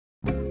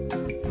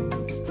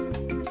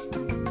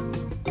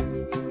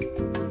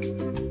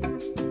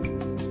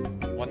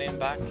One in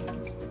back.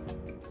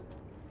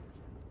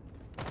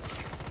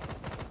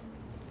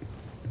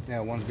 Yeah,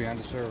 one's behind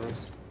the servers.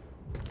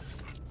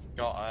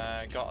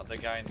 Got the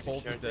guy in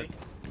security.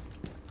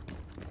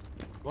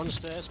 One on the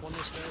stairs, one on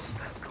the stairs.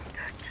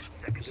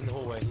 He's in the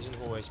hallway,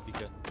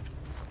 speaker.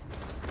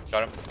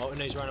 Got him. Oh,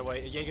 no, he's ran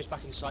away. Jaeger's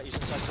back inside, he's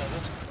inside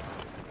server.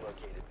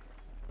 Located.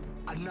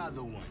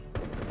 Another one.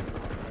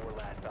 4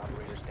 last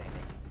operator standing.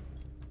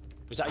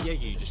 Was that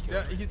Jaeger you just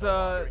killed? Yeah, he's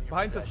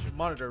behind this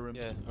monitor room.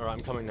 Yeah, alright,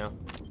 I'm coming now.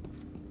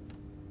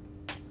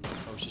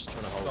 I was just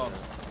trying to hold it now.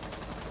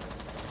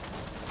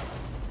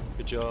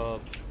 Good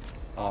job.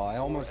 Oh, I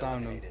almost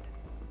downed him.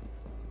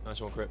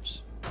 Nice one,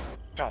 Crips.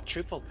 God,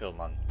 triple kill,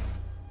 man.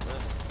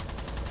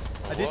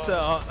 I did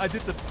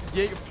the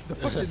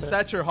fucking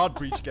Thatcher hot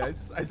breach,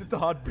 guys. I did the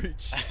hot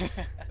breach,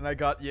 and I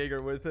got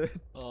Jaeger with it.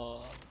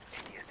 Oh.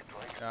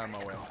 Yeah, I'm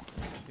away.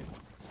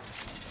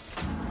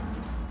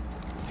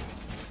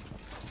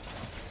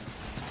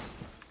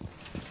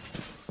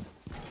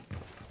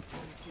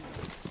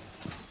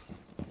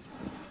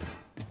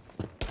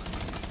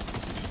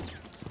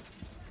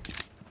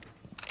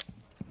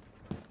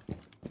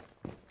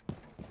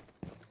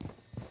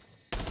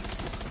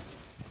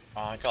 Oh,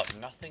 I got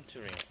nothing to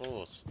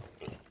reinforce.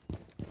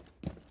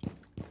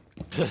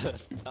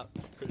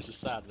 Crips is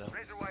sad now.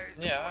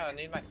 Yeah, I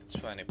need like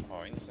 20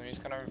 points. I'm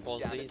just gonna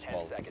reinforce Down to these 10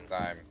 walls this seconds.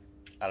 time.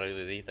 I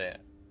really need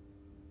it.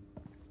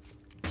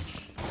 5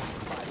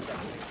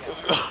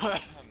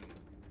 seconds.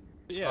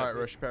 Yeah. Alright,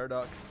 Rush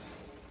Paradox.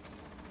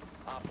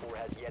 Op 4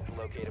 has yet to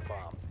locate a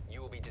bomb.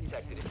 You will be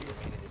detected if you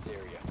remain in this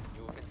area.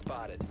 You have been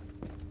spotted.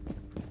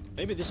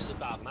 Maybe this is a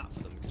bad map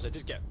for them because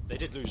they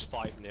did lose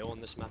 5-0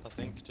 on this map, I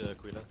think, to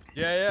Aquila.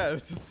 Yeah,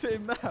 it's the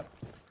same map.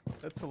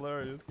 That's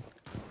hilarious.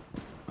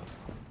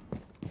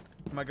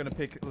 Am I gonna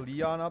pick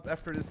Leon up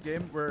after this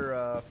game?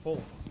 We're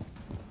full,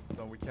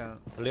 so we can't.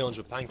 Leon's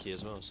with Panky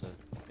as well, so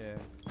Yeah.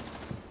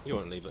 he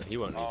won't leave it. He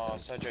won't leave Oh,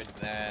 it. Sergio,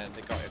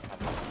 they got it.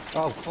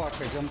 Oh fuck,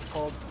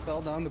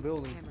 fell down the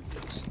building.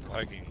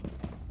 Lagging.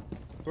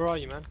 Where are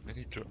you, man? And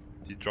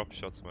he drop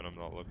shots when I'm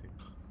not looking.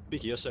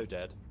 Beaky, you're so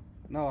dead.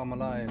 No, I'm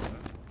alive.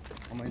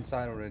 I'm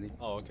inside already.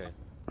 Oh, okay.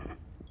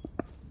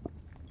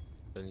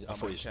 Then I I'm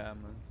thought on you.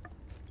 cam, man.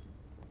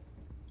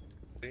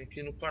 Tem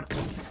aqui no quarto.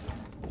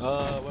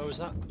 Where was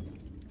that?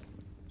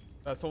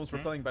 Someone's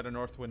repelling by the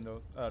north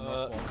windows. North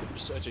wall.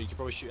 Sergio, you could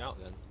probably shoot out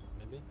then,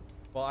 maybe.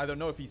 Well, I don't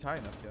know if he's high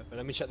enough yet. But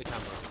let me check the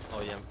camera.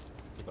 Oh yeah,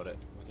 you got it.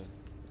 Okay.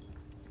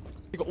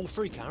 You got all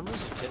 3 cameras?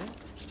 Are you kidding?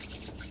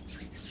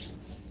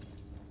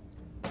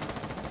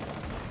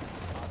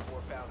 Op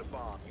 4 found a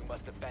bomb. You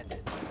must defend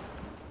it.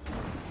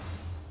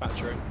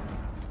 Battery.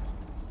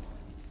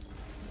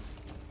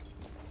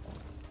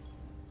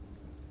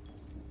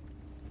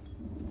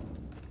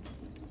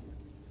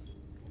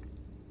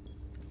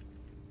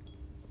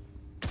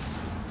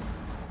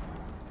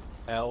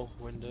 L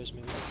windows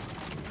maybe.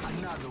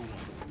 Another one.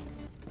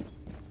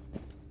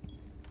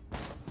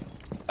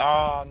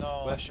 Oh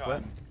no, Where? I shot Where?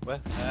 him. Where?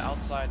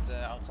 Outside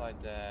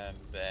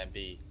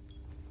B.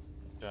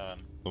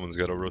 Someone's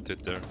gotta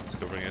rotate there. It's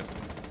covering it.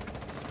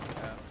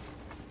 Yeah.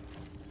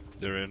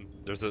 They're in.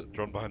 There's a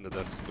drone behind the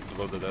desk.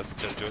 Below the desk,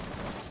 Sergio.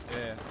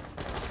 Yeah.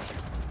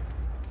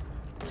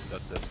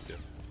 That desk, yeah.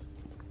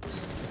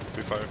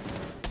 Free fire.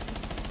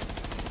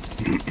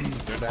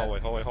 They're in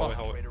Bad. hallway.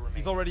 Operator He's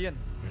remains. already in.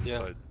 Yeah.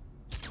 Inside.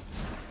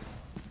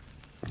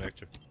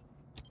 Connector.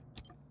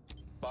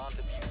 Bomb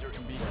diffuser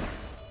in B.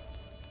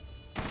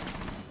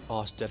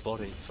 Oh, it's dead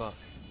body. Fuck.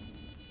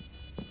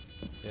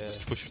 Yeah.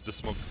 Just push the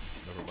smoke.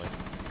 Never mind.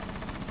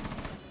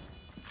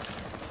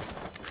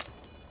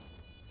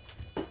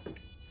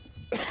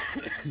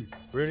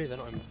 Really? They're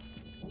not in.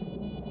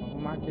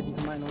 Waarom maak je die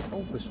van mij nooit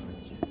open,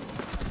 switch?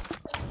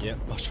 Yeah,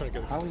 I was trying to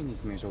go. Hou je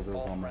niet meer zoveel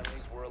All van me?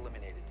 friendlies were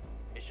eliminated.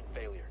 Mission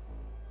failure.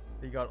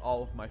 He got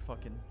all of my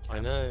fucking. I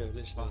cams. know,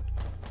 literally.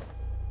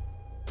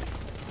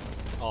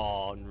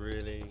 Oh,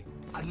 really?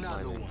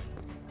 Another Timing. one.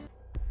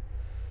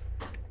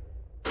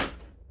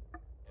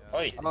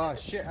 Oi! Oh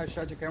shit, I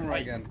shot your camera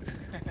Right. again.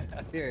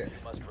 Here,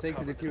 take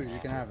the diffuser, you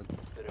can have it.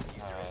 The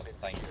diffuser has been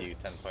Thank you,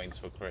 10 points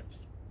for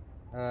Crips.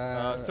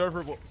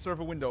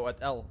 Server window at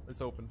L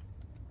is open.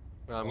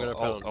 I'm gonna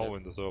repel on all him.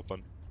 windows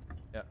open.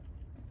 Yeah.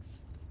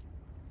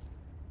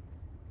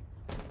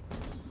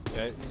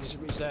 Yeah,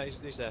 he's there.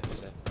 He's there.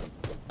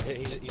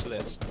 He's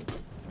lit.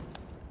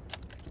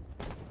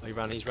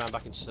 Oh, he's ran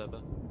back into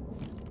server.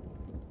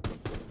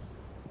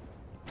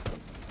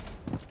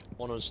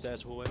 One on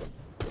stairs hallway.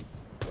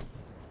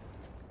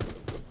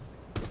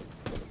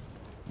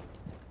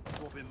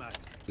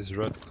 Is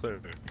red clear?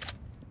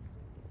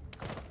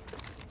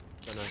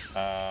 Don't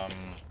know.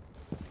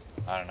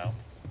 I don't know.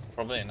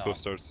 Probably not.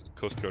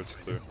 Coast Guard's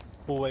clear.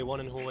 Hallway, one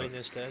in hallway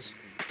near stairs.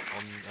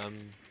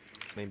 On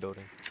main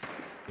building.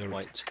 Yeah,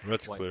 White.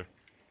 Red's White. clear.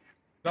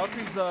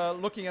 Valkyrie's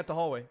looking at the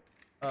hallway.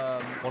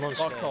 One on box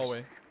stairs.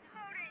 hallway.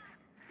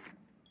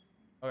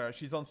 Alright,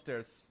 she's on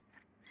stairs.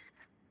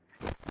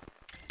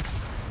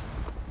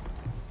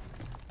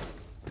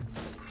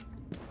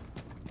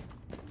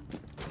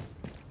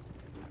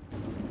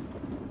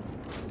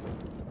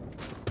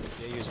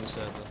 Yeah, he was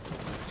stairs there.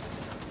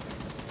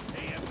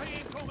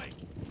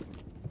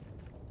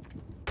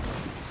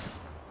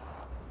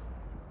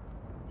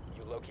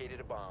 You located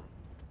a bomb.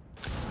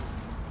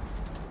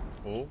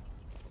 Ooh.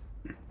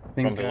 I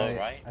think, From below,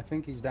 right? I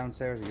think he's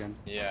downstairs again.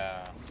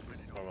 Yeah,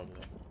 probably.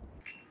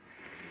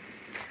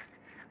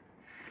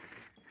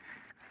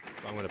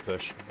 I'm gonna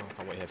push. I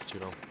can't wait here for too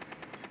long.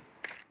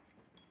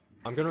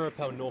 I'm gonna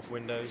repel north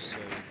windows, so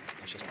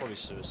actually it's probably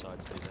suicide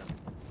to do that.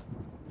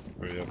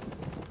 Where are you?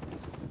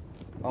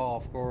 Oh,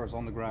 of course,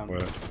 on the ground. Where?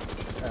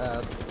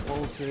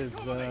 Pulse is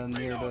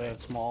near the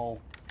small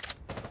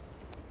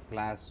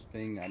glass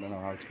thing. I don't know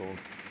how it's called.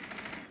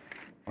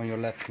 On your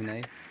left,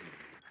 Kunai.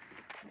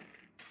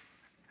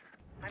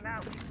 I'm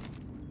out.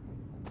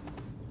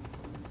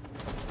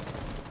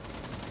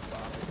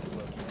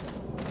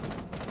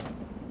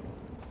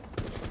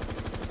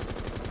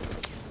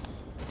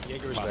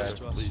 Jaeger is Fast, close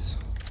to us. please.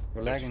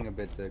 You're lagging a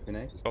bit,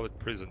 Kunai. It's called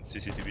prison,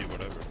 CCTV,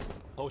 whatever.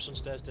 Pulse on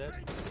stairs dead.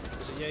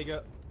 Is it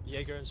Jaeger?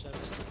 Jaeger and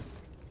Sebs?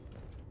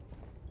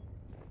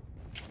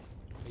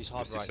 He's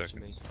hard 50 right to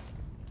seconds. me.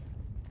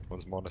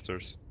 One's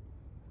monitors.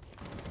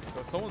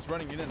 So someone's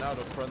running in and out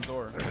of front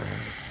door.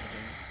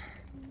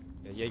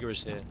 Yeah, Jaeger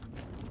is here.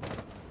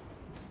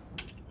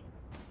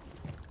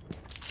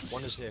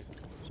 One is here.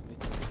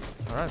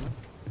 Alright.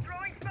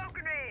 Throwing smoke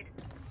grenade.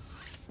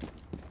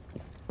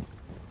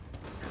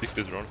 Pick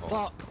the drone hole.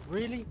 Fuck,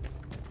 really?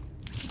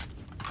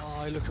 Oh,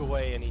 I look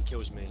away and he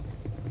kills me.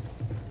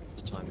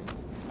 The timing.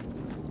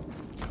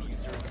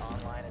 User is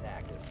online and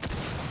active.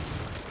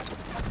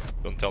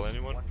 Don't tell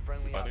anyone. One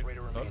friendly Funny?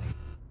 operator No? remaining.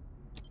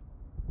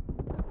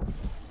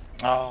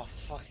 Oh,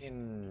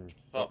 fucking.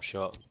 Top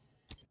shot.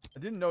 I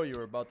didn't know you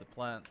were about to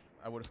plant.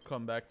 I would have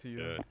come back to you.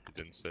 Yeah, he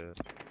didn't say it.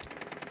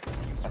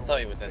 I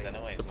thought you were dead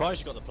anyway. Surprised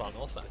you got the plant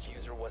off actually.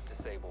 User was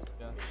disabled.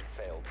 Yeah. Mission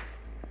failed.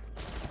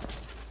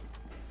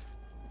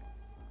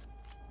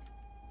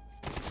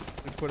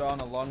 We put on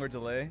a longer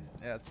delay.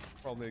 Yeah, it's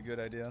probably a good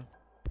idea.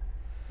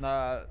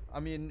 Nah, I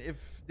mean,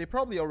 if they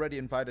probably already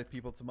invited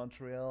people to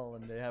Montreal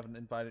and they haven't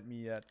invited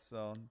me yet,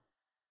 so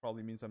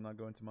probably means I'm not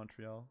going to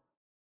Montreal.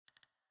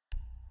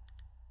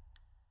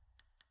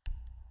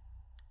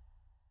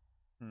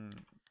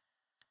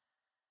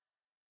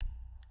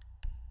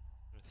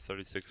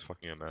 36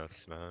 fucking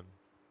MS, man.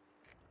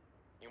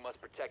 You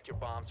must protect your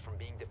bombs from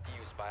being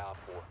defused by Op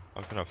 4.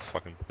 How can I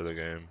fucking play the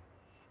game?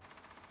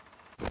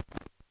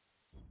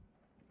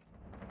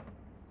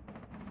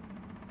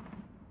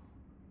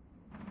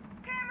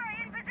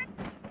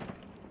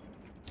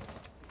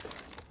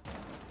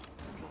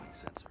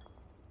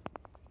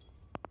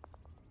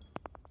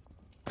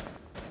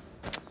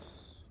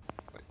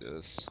 Like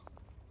this.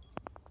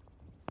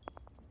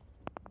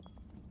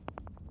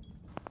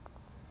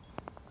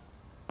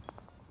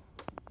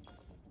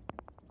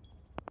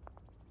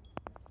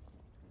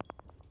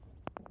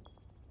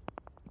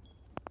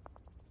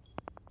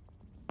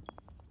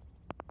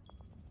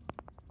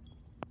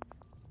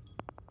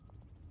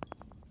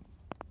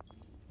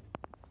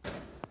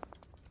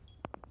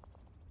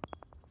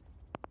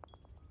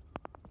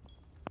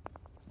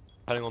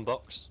 Heading on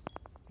box.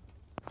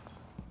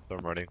 I'm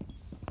running.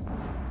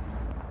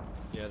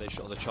 Yeah, they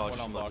shot the charge One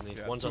on from box, underneath.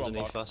 yeah. One's Two on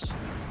underneath box. us.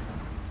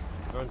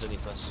 They're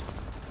underneath us.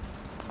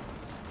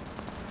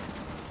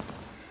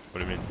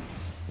 What do you mean?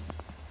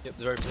 Yep,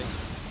 they're opening.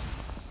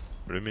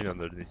 What do you mean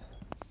underneath?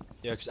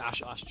 Yeah, because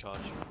Ash charge.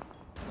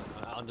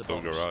 Under Oh,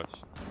 box. garage.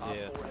 Op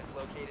Yeah. 4 has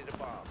located a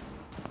bomb.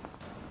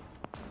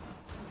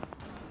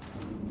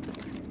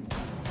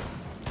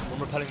 One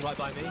repelling right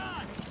by me.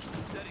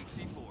 Setting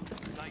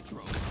C4.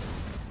 Nitro.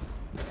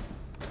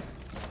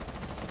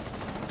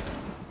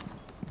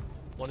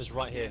 One is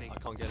right here. I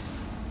can't get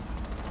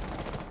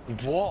him.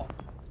 What?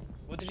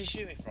 Where did he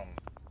shoot me from?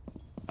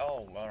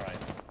 Oh, alright.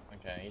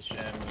 Okay, he's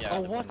yeah, Oh,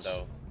 out the what?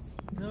 window.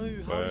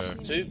 No, how Where?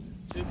 is he?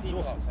 Two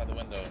people outside the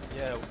window.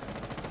 Yeah,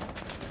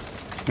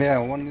 Yeah,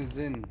 one is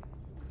in.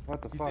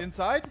 What the He's fuck?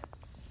 inside?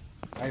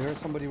 I heard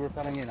somebody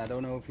repelling in. I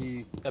don't know if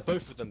he.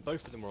 both of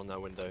them were on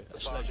that window.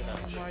 Sledge and Oh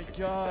Ash. my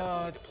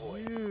god,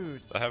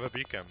 dude. I have a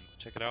beacon.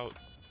 Check it out.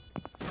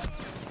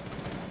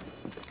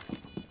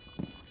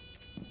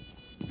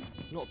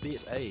 Not B,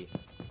 it's A.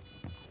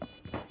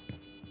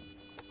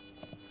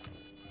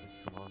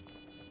 Come on.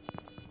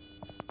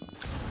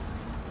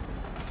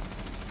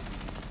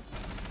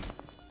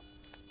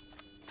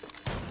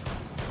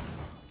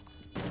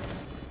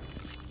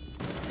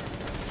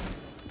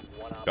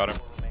 One Op Got him.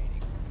 4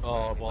 remaining.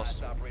 Oh, boss.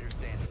 Last operator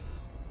standing.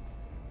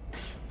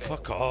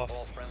 Fuck Failed. off.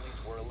 All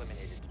friendlies were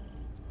eliminated.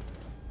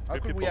 How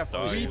Three could we people have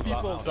died. 3 Wow.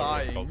 people Wow.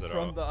 dying Calls it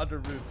from out. the other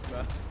roof,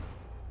 man?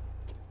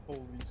 Holy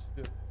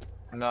shit.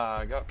 Nah,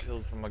 I got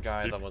killed from a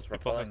guy that was People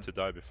repelling. have to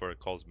die before a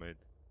call's made.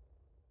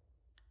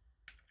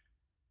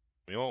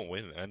 We won't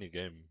win any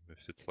game if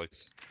it's like.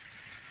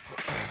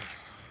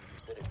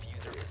 The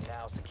diffuser is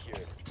now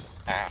secured.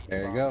 Ah. Proceed to There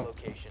you bomb go.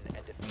 Location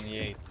and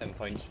defuse. Yeah, 10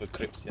 points for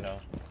Crips, you know.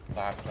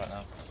 Back right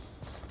now.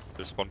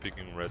 There's one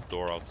peeking red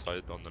door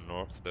outside on the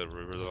north, the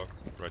river dock,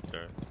 right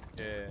there.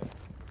 Yeah,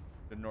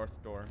 the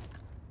north door.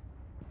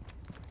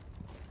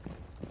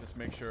 Just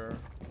make sure.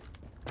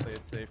 play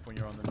it safe when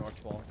you're on the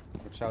north wall.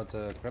 Watch out,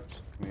 Krebs.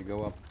 Can we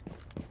go up?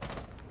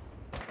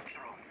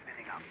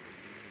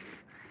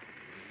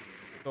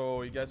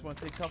 So, you guys want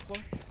to take top floor?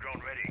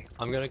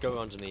 I'm gonna go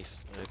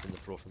underneath and open the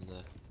floor from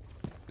there.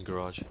 In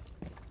garage.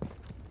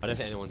 I don't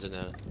think anyone's in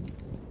there.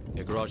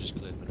 Yeah, garage is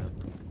clear for now.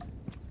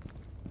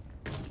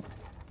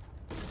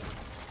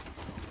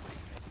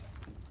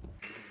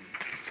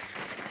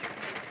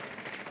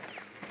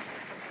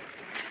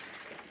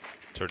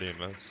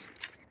 MS.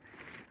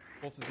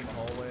 Pulse is in the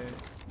hallway.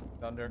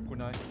 Down there,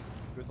 Kunai.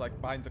 He was like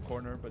behind the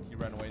corner, but he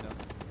ran away now.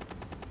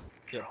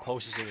 Yeah,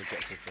 Pulse is in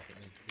objective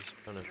definitely. He's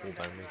trying to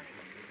wallbang me.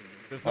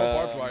 There's no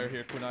barbed wire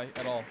here, Kunai,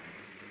 at all.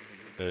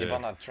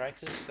 Ivana, try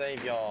to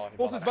save your...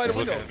 Pulse is by the He's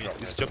window! looking at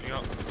me. He's jumping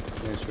out.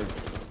 Yeah, sure.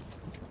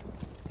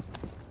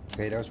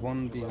 Okay, there's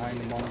one behind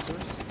the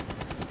monitors.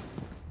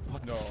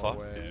 What No the fuck,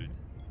 way. dude?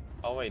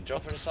 Oh wait,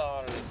 droppers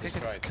are He gets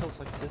destroyed. kills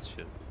like this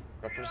shit.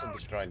 Droppers are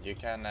destroyed. You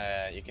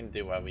can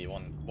do whatever you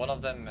want. One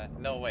of them,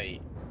 no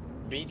way.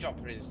 B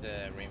dropper is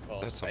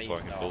reinforced. That's some A is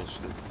fucking not.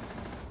 bullshit.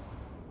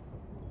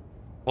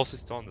 Pulse is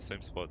still in the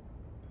same spot.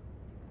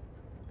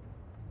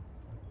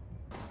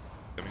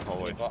 Coming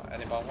hallway.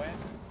 Any bomb way?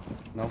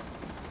 No.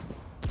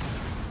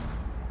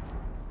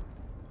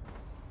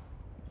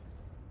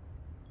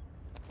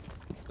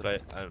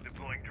 But I'm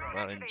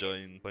not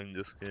enjoying playing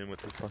this game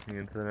with the fucking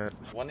internet.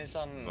 One is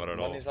on. Not at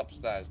One all. is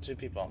upstairs. Two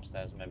people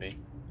upstairs, maybe.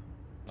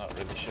 Not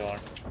really sure.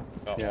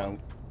 Got Yeah. one.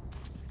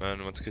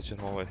 Man, what's kitchen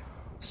hallway?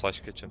 Slash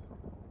kitchen.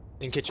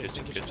 In kitchen, Kitchen,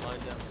 in kitchen, kitchen.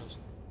 lying down close.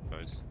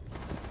 Nice.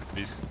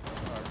 These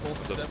Alright,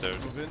 Pulse is dead.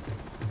 upstairs. Move in.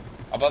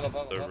 Above.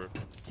 server.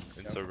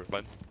 In Yeah. server.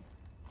 Blind.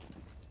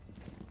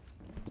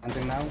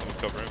 Hunting now. I'm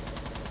covering. I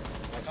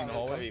in can't the really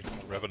hallway. cover you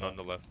from Revan on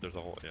the left. There's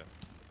a hole. Yeah.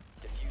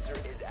 Diffuser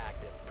is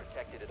active.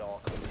 Protected at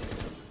all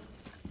costs.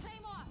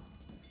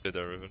 Stay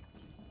there, Revan.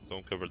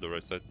 Don't cover the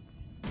right side.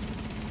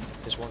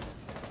 There's one.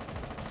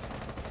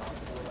 Op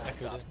 4 last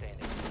Echoed stop in.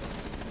 standing.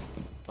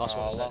 Last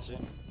one was last there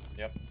too. one.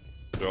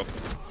 Drop.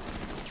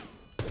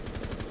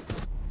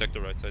 Check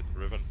the right side.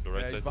 Revan. The right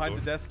Yeah, he's side. behind door.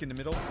 the desk in the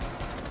middle.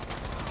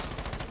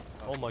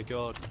 Oh my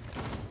god.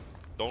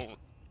 Don't.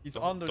 He's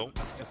Don't, on the... don't.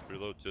 Just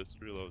reload. Just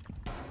reload.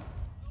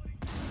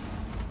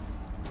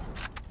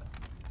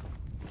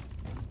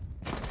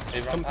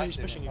 Come, he's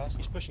pushing you.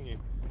 He's pushing you.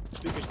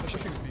 Speaker's pushing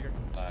Pushing you. the speaker.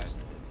 Nice.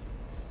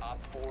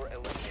 Op 4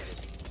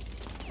 eliminated.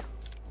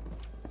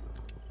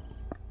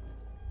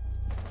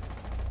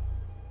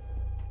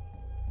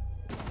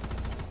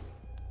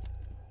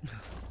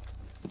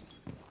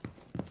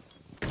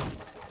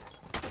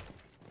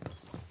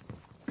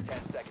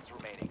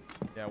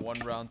 Yeah, one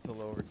round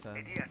till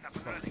overtime. Let's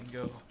fucking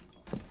go.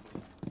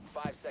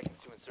 5 seconds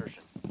to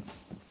insertion.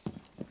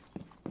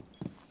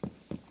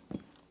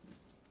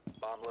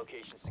 Bomb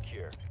location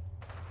secure.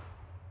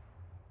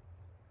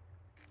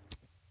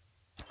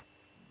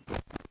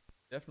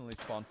 Definitely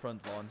spawn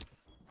front lawn.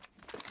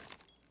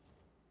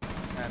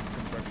 And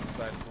construction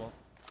side as well.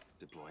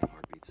 Deploying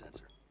heartbeat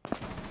sensor.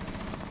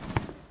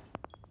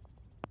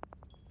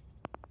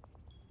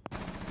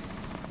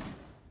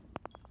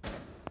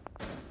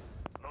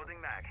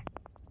 Loading mag.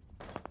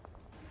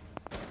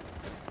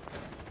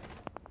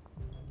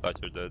 Thought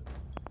you're dead.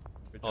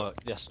 Good Oh job.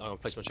 yes, I'm gonna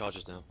place my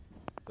charges now.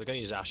 We're gonna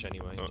use Ash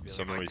anyway. Oh, to be honest.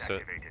 someone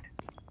reset.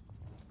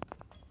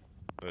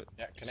 Wait,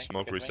 Yeah, connect.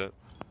 smoke get me. reset.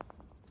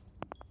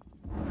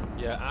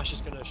 Yeah, Ash is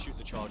gonna shoot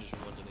the charges from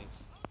underneath.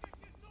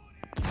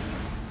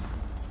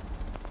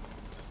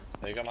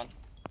 There you go, man.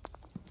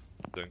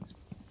 Thanks.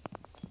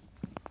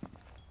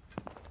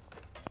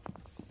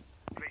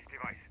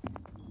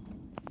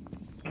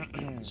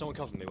 Someone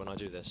cover me when I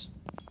do this.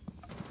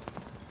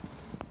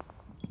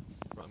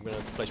 Right, I'm gonna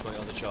place my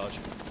other charge.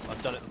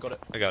 I've done it. Got it.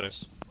 I got it.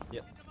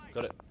 Yep,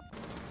 got it.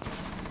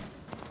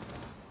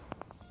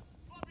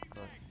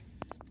 Right.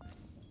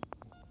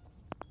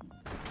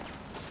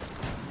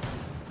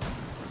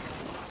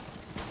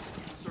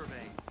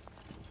 Survey.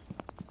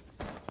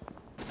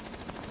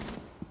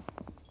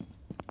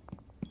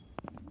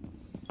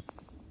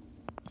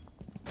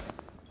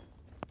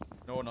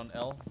 No one on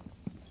L.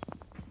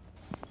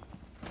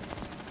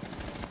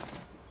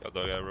 Got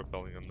the guy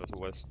repelling him to the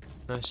west.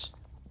 Nice.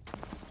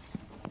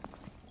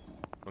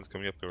 One's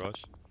coming up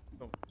garage.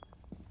 Oh.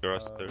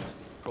 Garage stairs.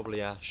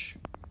 Probably Ash.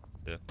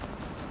 Yeah.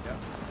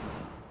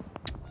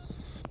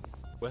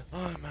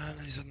 Oh man,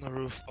 he's on the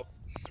roof. Oh,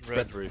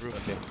 Red roof.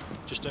 Okay.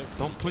 Just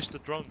Don't push the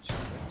drone. Just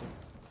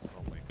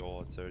oh my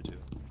god, Sergio.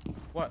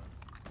 What?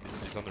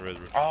 He's on the red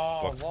roof.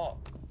 Oh, Block. what?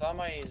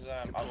 Therma is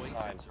Deploying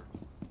outside. sensor.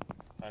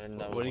 I didn't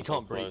know. Well, it he was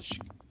can't so close. breach.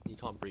 He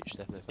can't breach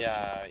definitely.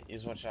 Yeah,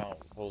 he's watch out.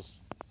 Pulse.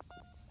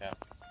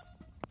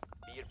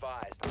 Be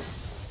advised.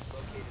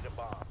 Located a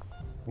bomb.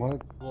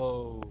 What?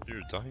 Whoa.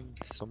 You're dying.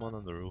 Someone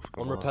on the roof.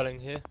 One Come on. repelling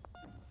here.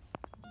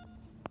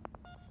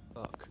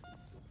 Fuck.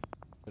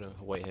 I'm gonna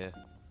wait here.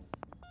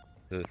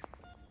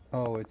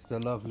 Oh, it's the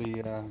lovely,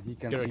 he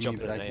can Gonna see me, jump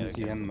but in I an can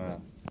see AO, him.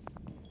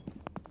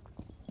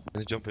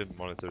 He's jump in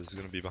monitor. He's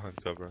gonna be behind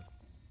cover.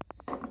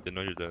 They know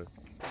you're there.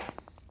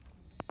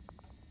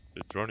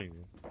 They're running.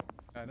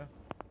 I know.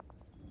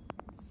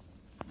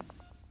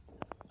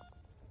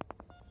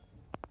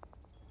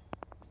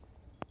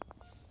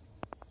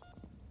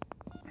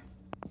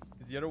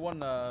 the other one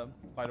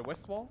by the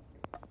west wall?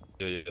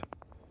 Yeah, yeah, yeah.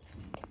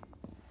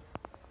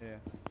 Yeah.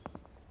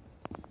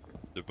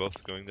 They're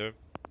both going there.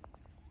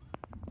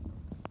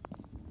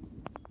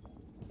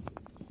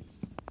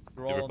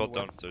 They're They all were on the both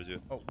down, west. Sergio.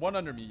 Oh, one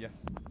under me, yeah.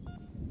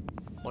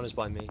 One is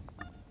by me.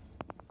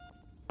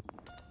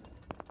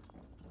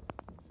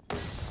 These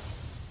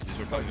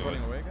were Oh, going he's away.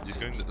 running away again? He's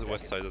going to the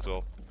west side as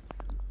well.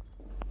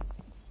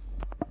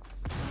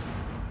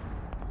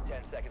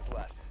 10 seconds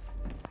left.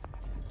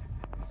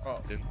 Oh,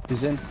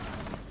 He's in.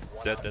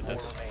 Dead, Op dead, dead.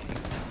 4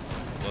 remaining.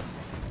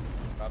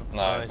 got him.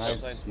 Nice.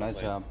 Nice. Nice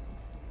job.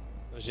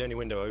 That was the only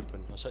window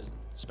open. I was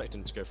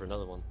expecting to go for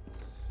another one.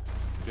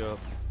 Good job.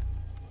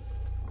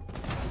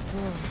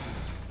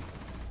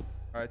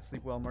 Alright,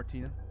 sleep well,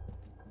 Martina.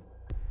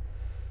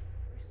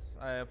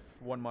 I have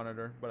one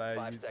monitor, but I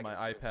 5 use seconds my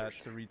to iPad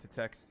insertion. to read the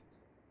text.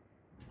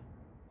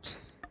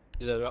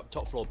 Yeah, they're up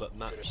top floor, but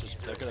maps.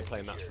 They're gonna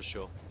play maps for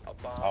sure. A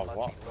bomb Oh, must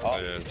what? be Oh,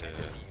 located yeah, and yeah,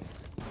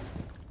 yeah.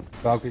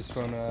 defused. Valkyrie's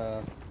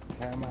gonna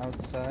cam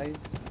outside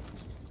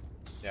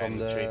Yeah, From in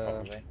the tree the-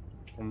 probably.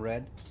 from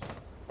red.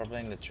 Probably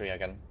in the tree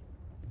again.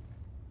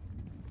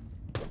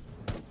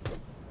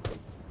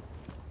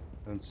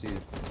 Don't see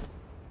it.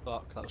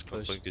 Fuck, that was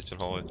close. Playing kitchen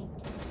hallway.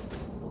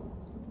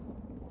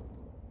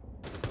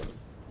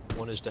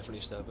 One is definitely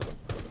stabbing.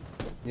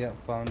 Yeah,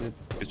 found it.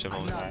 Kitchen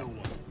hallway.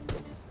 Alright.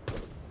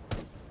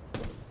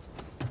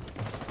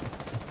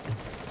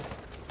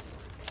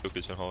 Go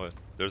kitchen hallway.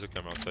 There's a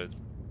camera outside.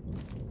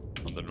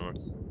 On the north.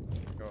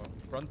 Go.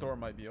 Front door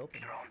might be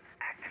open.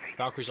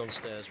 Valkyrie's on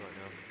stairs right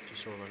now.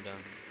 Just saw her run down.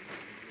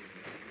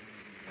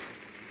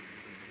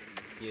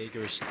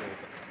 Jaeger is still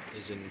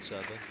is in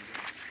server.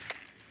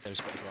 Same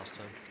spot as last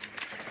time.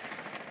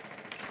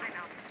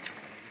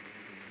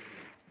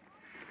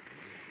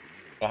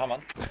 Well, hang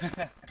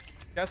on.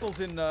 Castle's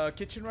in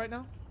kitchen right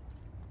now?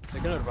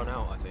 They're gonna run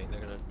out, I think. They're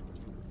gonna.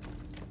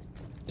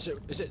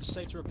 Is it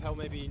safe to repel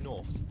maybe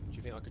north? Do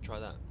you think I could try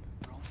that?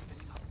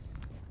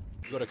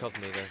 You gotta cover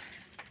me there.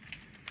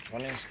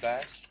 Running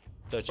stairs.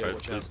 Sergio, Quiet,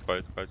 watch please. out.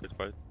 Quiet, quiet, get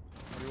quiet.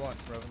 What do you want,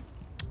 Revan?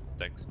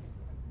 Thanks.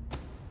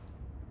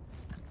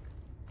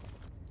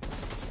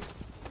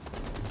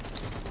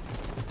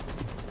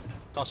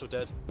 Castle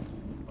dead.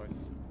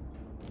 Nice.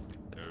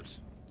 There's.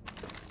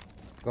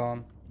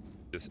 Gone.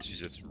 She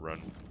just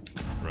runs.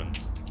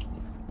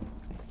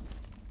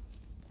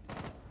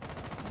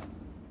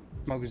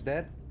 Smoke is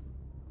dead.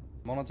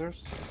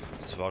 Monitors.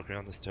 It's Valkyrie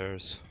on the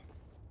stairs.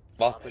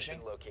 Ball Bomb has pushing.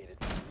 been located.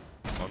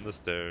 On the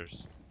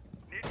stairs.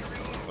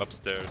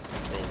 Upstairs.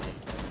 Control room.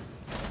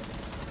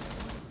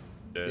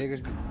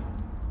 Dead.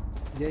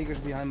 Jaeger's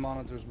behind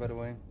monitors, by the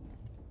way.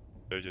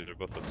 Sergio, they're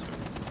both upstairs.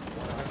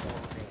 1 Op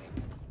 4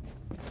 remaining.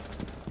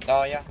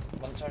 Oh yeah.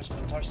 One torch.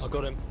 I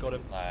got him.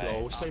 Nice.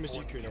 Lol, same Op as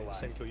you, 4 Kuno. neutralized.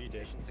 Same kill you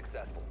did. Mission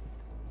successful.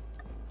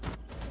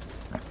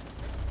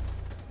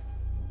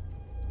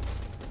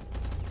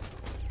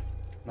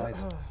 Nice.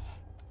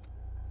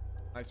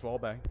 Nice wall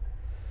bang.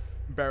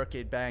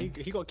 Barricade bang.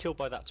 He got killed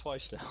by that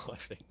twice now, I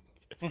think.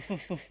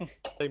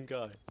 Same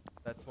guy.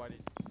 That's why they...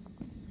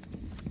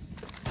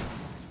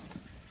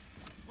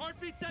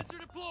 Heartbeat sensor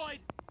deployed.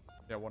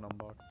 Yeah, one on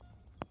block.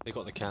 They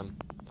got the cam.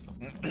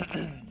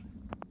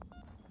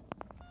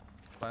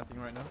 Planting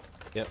right now.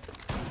 Yep.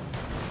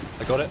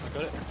 I got it.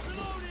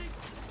 Reloading.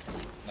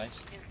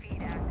 Nice.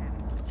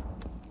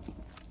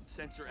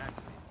 Sensor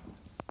activated.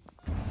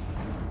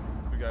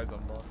 Two guys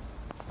on box.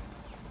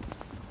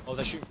 Oh,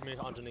 they're shooting from me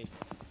underneath.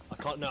 I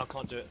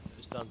can't do it.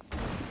 It's done.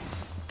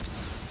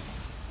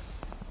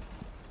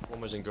 One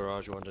was in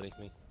garage or underneath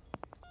me.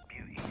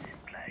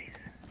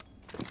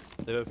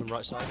 They open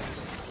right side. Moving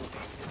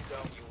into this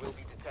zone, you will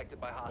be detected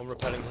by One hostiles.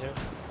 repelling here.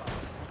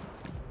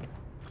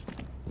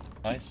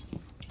 Nice.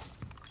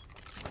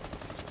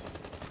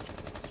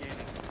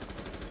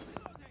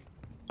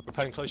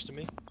 Repelling close to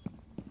me.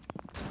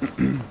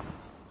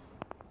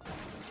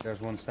 There's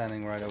one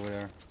standing right over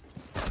there.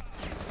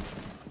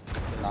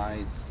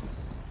 Nice.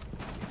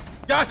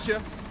 Gotcha!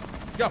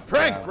 You got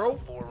pranked, Yeah. bro!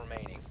 4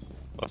 remaining.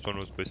 Last one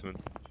was basement.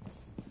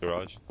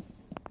 Garage.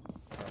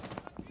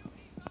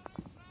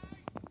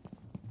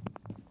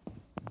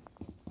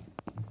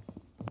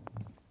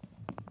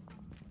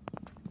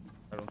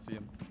 I don't see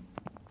him.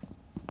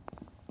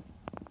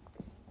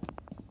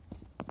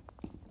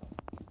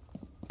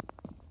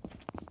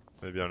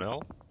 Maybe on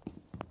L?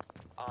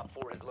 Op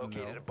 4 has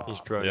located a bomb. He's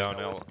drone. Yeah,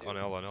 Know on what to L,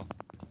 do. on L.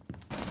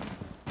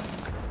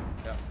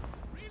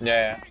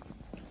 Yeah.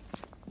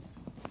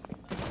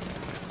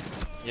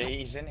 Yeah,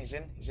 he's in. He's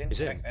in?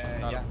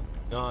 Yeah.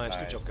 Nice, Nice.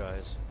 good job,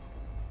 guys.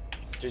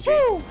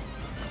 GG.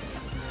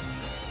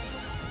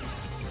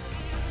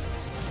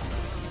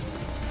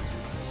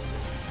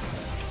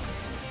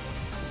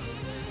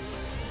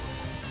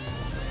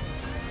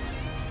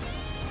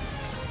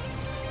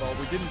 Well,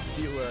 we didn't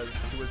do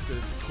as good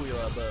as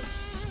Aquila, but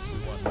we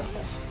won.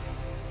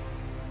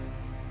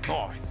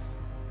 Nice.